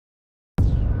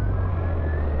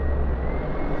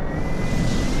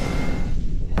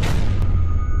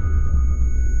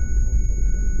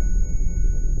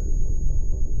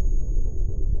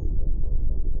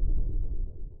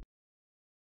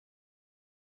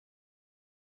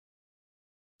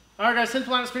All right, guys,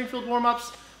 Planet Springfield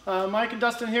warm-ups. Mike and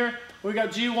Dustin here. We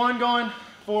got G1 going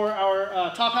for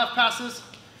our top half passes.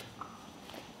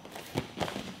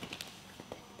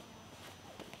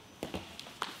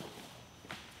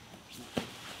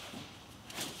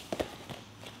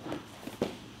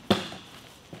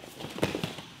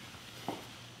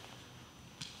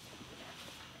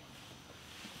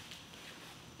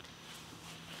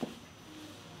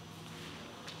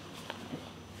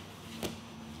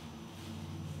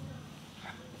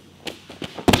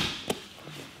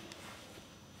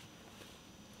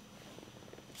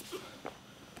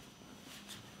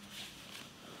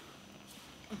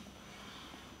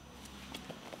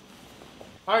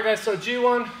 All right, guys, so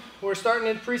G1, we're starting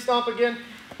in pre-stomp again.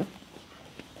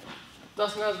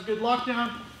 Dustin has a good lockdown.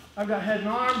 I've got head and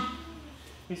arm.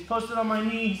 He's posted on my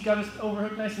knee. He's got his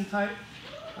overhook nice and tight.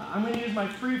 I'm going to use my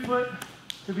free foot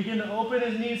to begin to open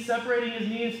his knees, separating his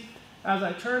knees as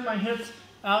I turn my hips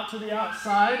out to the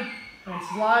outside and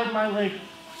slide my leg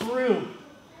through.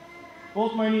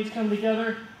 Both my knees come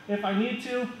together if I need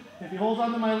to. If he holds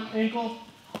onto my ankle,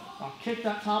 I'll kick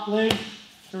that top leg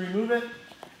to remove it.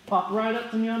 Pop right up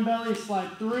to me on belly, slide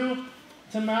through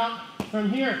to mount from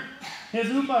here. His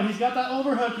upa, he's got that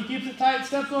overhook, he keeps it tight,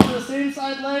 steps over the same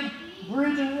side leg,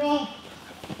 bridge and roll.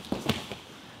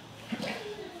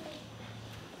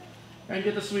 And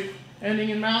get the sweep.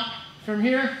 Ending in mount. From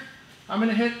here, I'm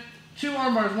gonna hit 2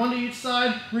 arm bars, 1 to each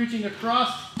side, reaching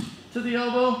across to the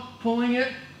elbow, pulling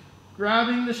it,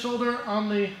 grabbing the shoulder on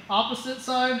the opposite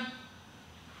side,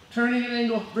 turning an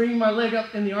angle, bringing my leg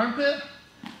up in the armpit,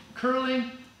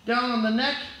 curling down on the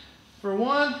neck for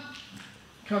 1,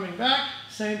 coming back,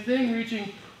 same thing,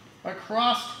 reaching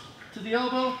across to the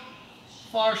elbow,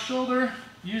 far shoulder,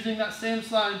 using that same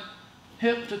side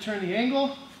hip to turn the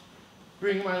angle,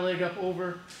 bring my leg up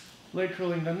over, leg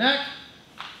curling the neck,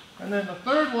 and then the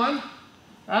third one,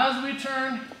 as we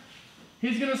turn,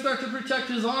 he's going to start to protect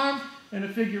his arm in a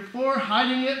figure 4,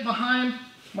 hiding it behind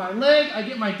my leg. I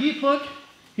get my deep hook,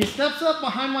 he steps up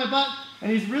behind my butt, and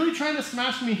he's really trying to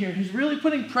smash me here. He's really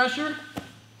putting pressure,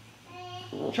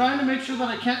 trying to make sure that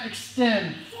I can't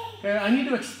extend. Okay, I need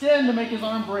to extend to make his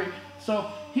arm break.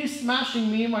 So he's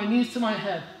smashing me, my knees to my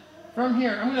head. From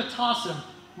here, I'm gonna toss him.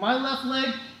 My left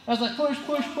leg, as I push,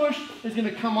 push, push, is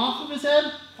gonna come off of his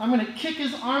head. I'm gonna kick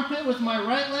his armpit with my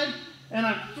right leg, and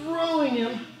I'm throwing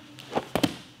him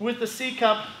with the C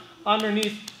cup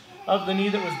underneath of the knee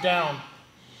that was down.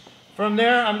 From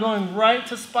there, I'm going right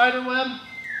to Spiderweb,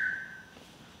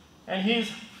 and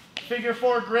he's figure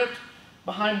 4 gripped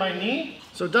behind my knee.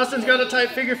 So Dustin's got a tight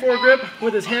figure 4 grip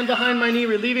with his hand behind my knee,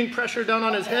 relieving pressure down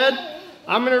on his head.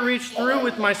 I'm gonna reach through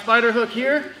with my spider hook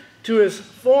here to his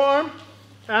forearm.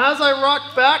 As I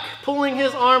rock back, pulling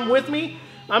his arm with me,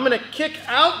 I'm gonna kick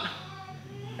out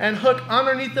and hook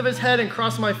underneath of his head and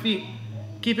cross my feet,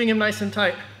 keeping him nice and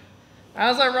tight.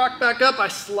 As I rock back up, I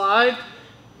slide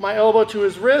my elbow to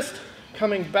his wrist,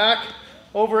 coming back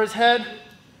over his head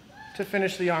to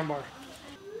finish the armbar.